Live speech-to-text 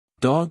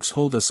Dogs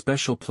hold a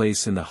special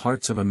place in the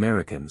hearts of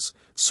Americans,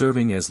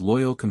 serving as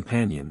loyal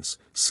companions,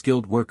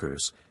 skilled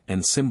workers,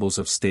 and symbols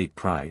of state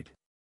pride.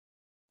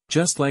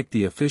 Just like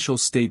the official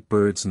state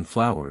birds and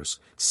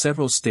flowers,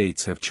 several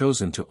states have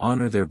chosen to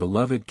honor their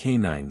beloved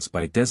canines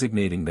by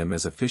designating them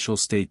as official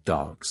state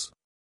dogs.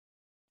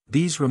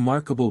 These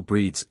remarkable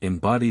breeds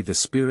embody the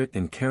spirit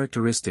and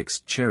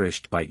characteristics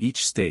cherished by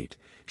each state,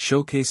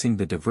 showcasing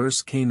the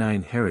diverse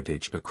canine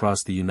heritage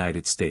across the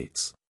United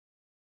States.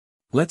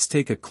 Let's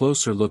take a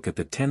closer look at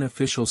the 10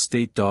 official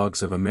state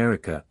dogs of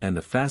America and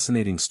the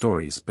fascinating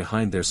stories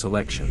behind their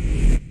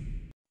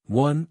selection.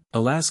 1.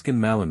 Alaskan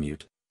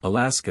Malamute,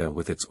 Alaska.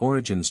 With its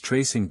origins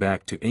tracing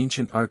back to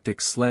ancient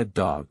Arctic sled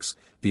dogs,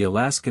 the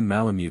Alaskan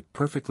Malamute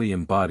perfectly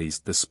embodies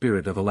the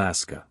spirit of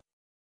Alaska.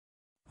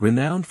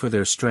 Renowned for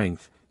their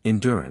strength,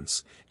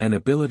 endurance, and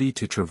ability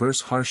to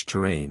traverse harsh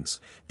terrains,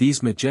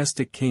 these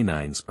majestic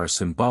canines are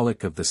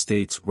symbolic of the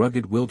state's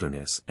rugged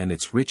wilderness and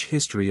its rich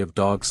history of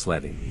dog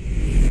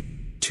sledding.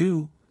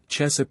 2.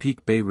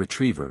 Chesapeake Bay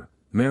Retriever,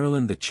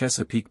 Maryland. The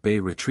Chesapeake Bay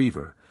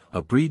Retriever,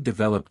 a breed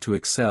developed to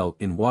excel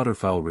in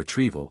waterfowl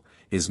retrieval,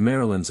 is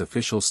Maryland's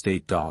official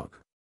state dog.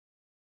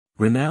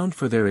 Renowned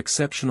for their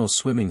exceptional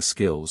swimming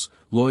skills,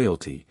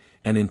 loyalty,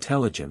 and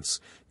intelligence,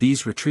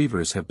 these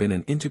retrievers have been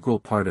an integral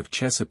part of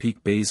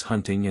Chesapeake Bay's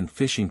hunting and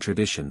fishing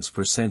traditions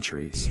for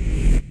centuries.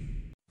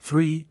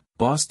 3.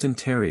 Boston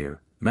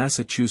Terrier,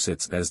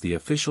 Massachusetts. As the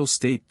official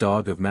state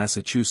dog of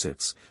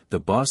Massachusetts, the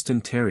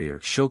Boston Terrier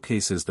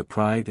showcases the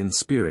pride and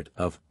spirit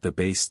of the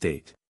Bay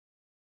State.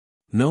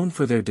 Known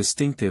for their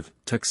distinctive,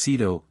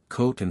 tuxedo,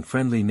 coat and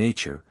friendly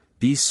nature,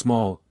 these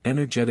small,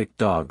 energetic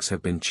dogs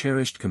have been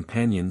cherished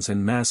companions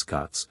and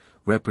mascots,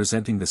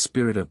 representing the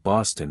spirit of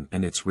Boston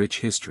and its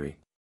rich history.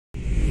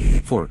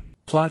 4.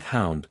 Plott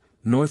Hound,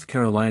 North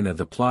Carolina.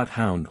 The Plott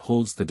Hound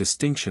holds the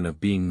distinction of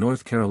being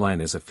North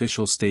Carolina's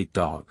official state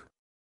dog.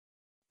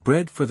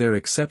 Bred for their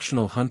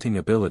exceptional hunting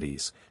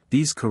abilities,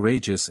 these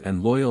courageous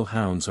and loyal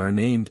hounds are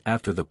named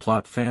after the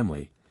Plott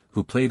family,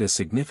 who played a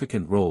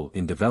significant role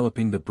in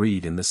developing the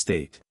breed in the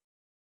state.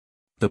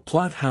 The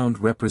Plott Hound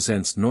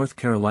represents North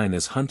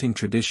Carolina's hunting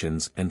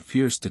traditions and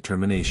fierce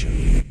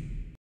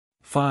determination.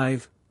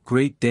 5.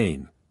 Great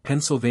Dane,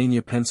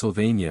 Pennsylvania.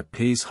 Pennsylvania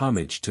pays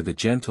homage to the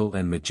gentle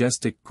and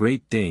majestic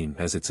Great Dane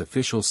as its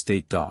official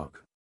state dog.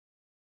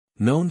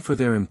 Known for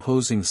their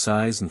imposing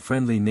size and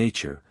friendly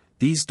nature,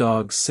 these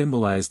dogs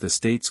symbolize the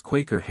state's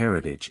Quaker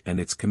heritage and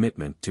its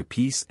commitment to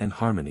peace and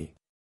harmony.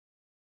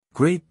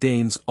 Great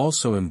Danes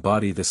also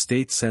embody the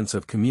state's sense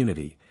of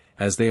community,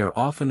 as they are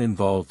often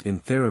involved in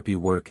therapy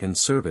work and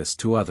service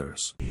to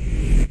others.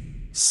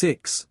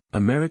 6.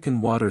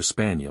 American Water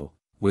Spaniel,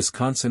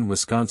 Wisconsin.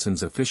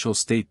 Wisconsin's official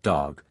state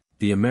dog,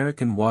 the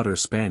American Water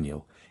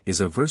Spaniel,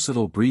 is a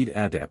versatile breed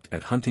adept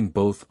at hunting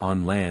both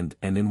on land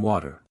and in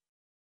water.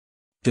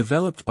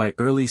 Developed by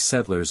early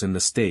settlers in the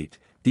state,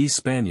 these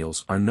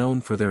spaniels are known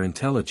for their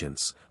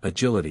intelligence,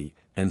 agility,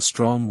 and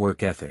strong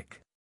work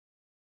ethic.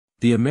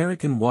 The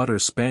American Water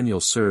Spaniel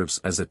serves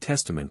as a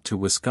testament to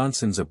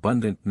Wisconsin's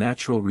abundant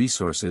natural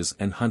resources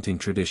and hunting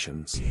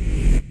traditions.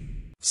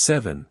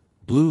 7.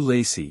 Blue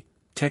Lacy,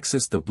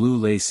 Texas. The Blue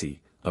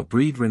Lacy, a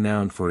breed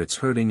renowned for its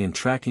herding and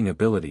tracking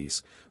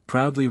abilities,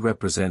 proudly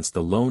represents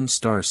the Lone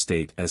Star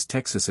State as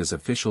Texas's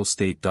official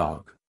state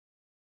dog.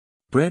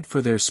 Bred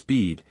for their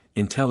speed,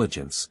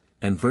 intelligence,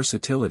 and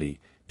versatility,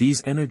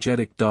 these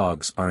energetic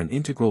dogs are an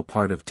integral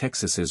part of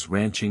Texas's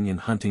ranching and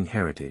hunting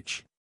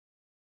heritage.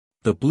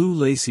 The Blue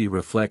Lacy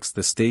reflects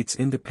the state's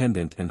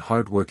independent and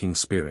hardworking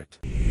spirit.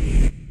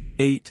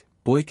 8.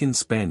 Boykin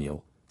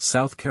Spaniel,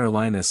 South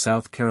Carolina.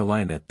 South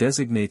Carolina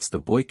designates the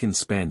Boykin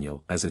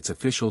Spaniel as its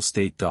official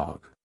state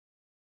dog.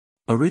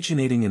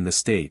 Originating in the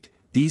state,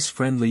 these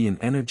friendly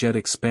and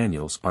energetic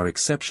spaniels are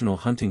exceptional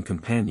hunting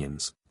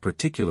companions,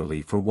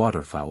 particularly for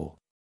waterfowl.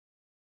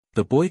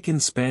 The Boykin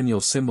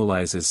Spaniel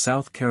symbolizes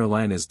South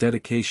Carolina's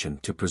dedication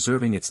to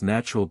preserving its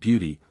natural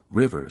beauty,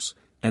 rivers,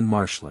 and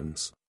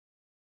marshlands.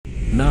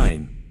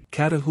 9.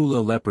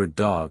 Catahoula Leopard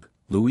Dog,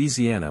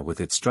 Louisiana.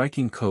 With its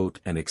striking coat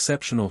and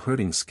exceptional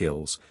herding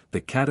skills, the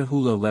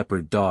Catahoula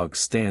Leopard Dog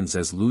stands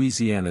as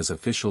Louisiana's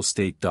official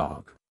state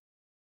dog.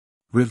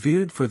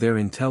 Revered for their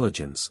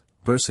intelligence,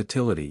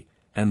 versatility,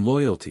 and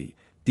loyalty,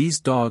 these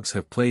dogs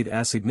have played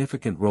a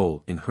significant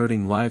role in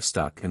herding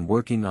livestock and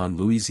working on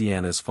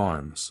Louisiana's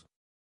farms.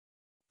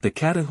 The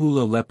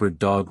Catahoula Leopard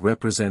Dog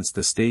represents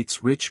the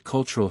state's rich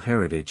cultural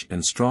heritage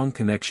and strong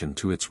connection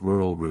to its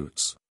rural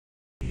roots.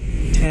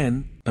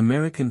 10.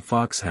 American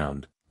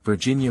Foxhound,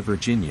 Virginia.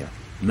 Virginia,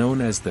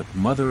 known as the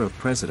Mother of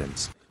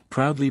Presidents,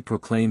 proudly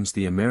proclaims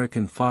the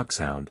American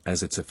Foxhound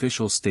as its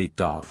official state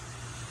dog.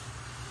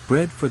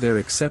 Bred for their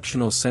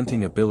exceptional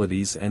scenting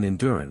abilities and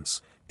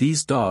endurance,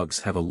 these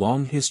dogs have a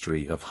long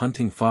history of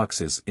hunting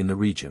foxes in the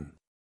region.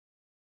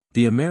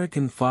 The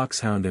American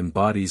Foxhound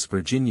embodies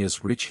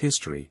Virginia's rich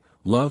history,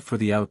 love for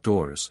the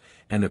outdoors,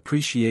 and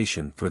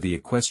appreciation for the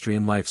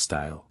equestrian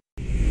lifestyle.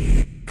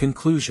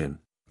 Conclusion.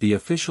 the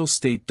official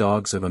state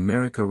dogs of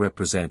America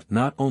represent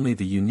not only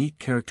the unique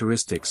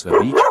characteristics of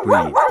each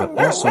breed but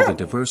also the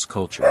diverse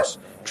cultures,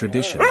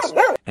 traditions,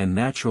 and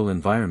natural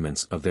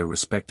environments of their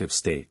respective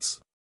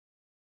states.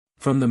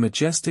 From the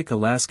majestic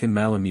Alaskan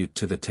Malamute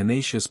to the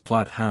tenacious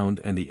Plott Hound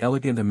and the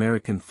elegant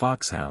American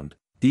Foxhound,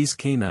 these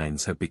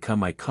canines have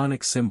become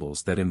iconic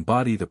symbols that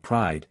embody the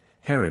pride,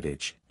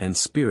 heritage, and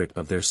spirit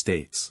of their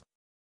states.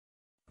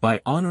 By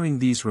honoring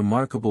these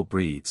remarkable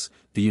breeds,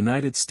 the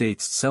United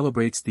States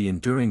celebrates the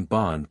enduring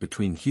bond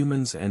between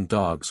humans and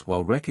dogs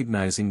while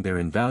recognizing their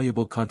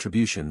invaluable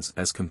contributions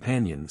as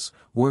companions,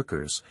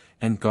 workers,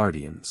 and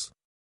guardians.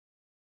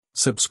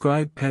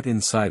 Subscribe Pet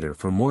Insider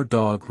for more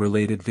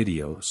dog-related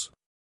videos.